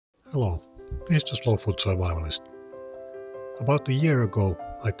Hello, this is the Slow Food Survivalist. About a year ago,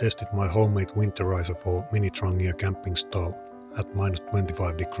 I tested my homemade winterizer for Mini Trangia camping stove at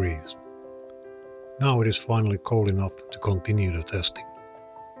 -25 degrees. Now it is finally cold enough to continue the testing.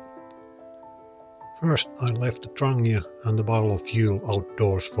 First, I left the Trangia and the bottle of fuel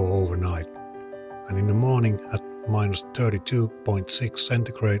outdoors for overnight, and in the morning at -32.6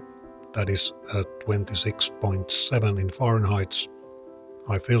 centigrade, that is 26.7 in Fahrenheit,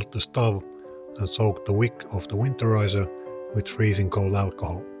 I filled the stove and soaked the wick of the winterizer with freezing cold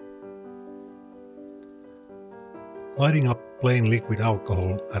alcohol. Lighting up plain liquid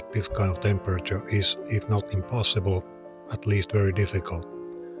alcohol at this kind of temperature is, if not impossible, at least very difficult.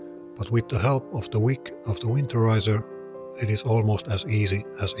 But with the help of the wick of the winterizer, it is almost as easy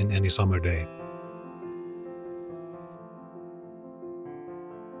as in any summer day.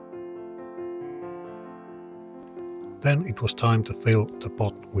 Then it was time to fill the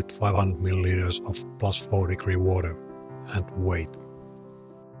pot with 500 milliliters of +4 degree water and wait.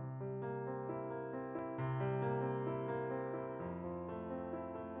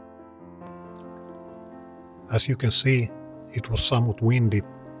 As you can see, it was somewhat windy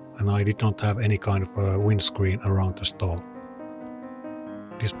and I did not have any kind of a windscreen around the stove.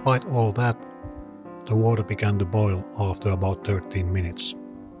 Despite all that, the water began to boil after about 13 minutes.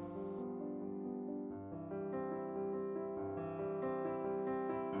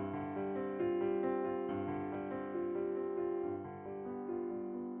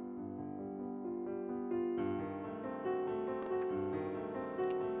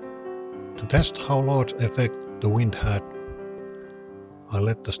 To test how large effect the wind had, I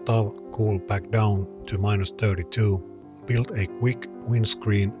let the stove cool back down to -32, built a quick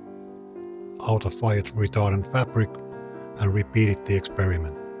windscreen out of fire retardant fabric and repeated the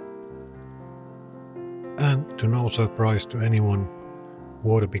experiment. And to no surprise to anyone,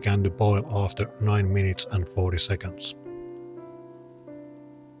 water began to boil after 9 minutes and 40 seconds.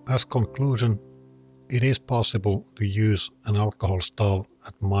 As conclusion, it is possible to use an alcohol stove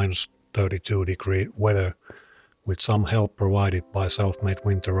at -32 degree weather with some help provided by self-made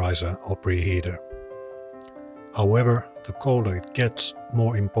winterizer or preheater. However, the colder it gets,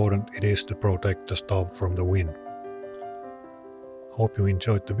 more important it is to protect the stove from the wind. Hope you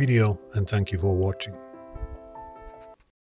enjoyed the video and thank you for watching.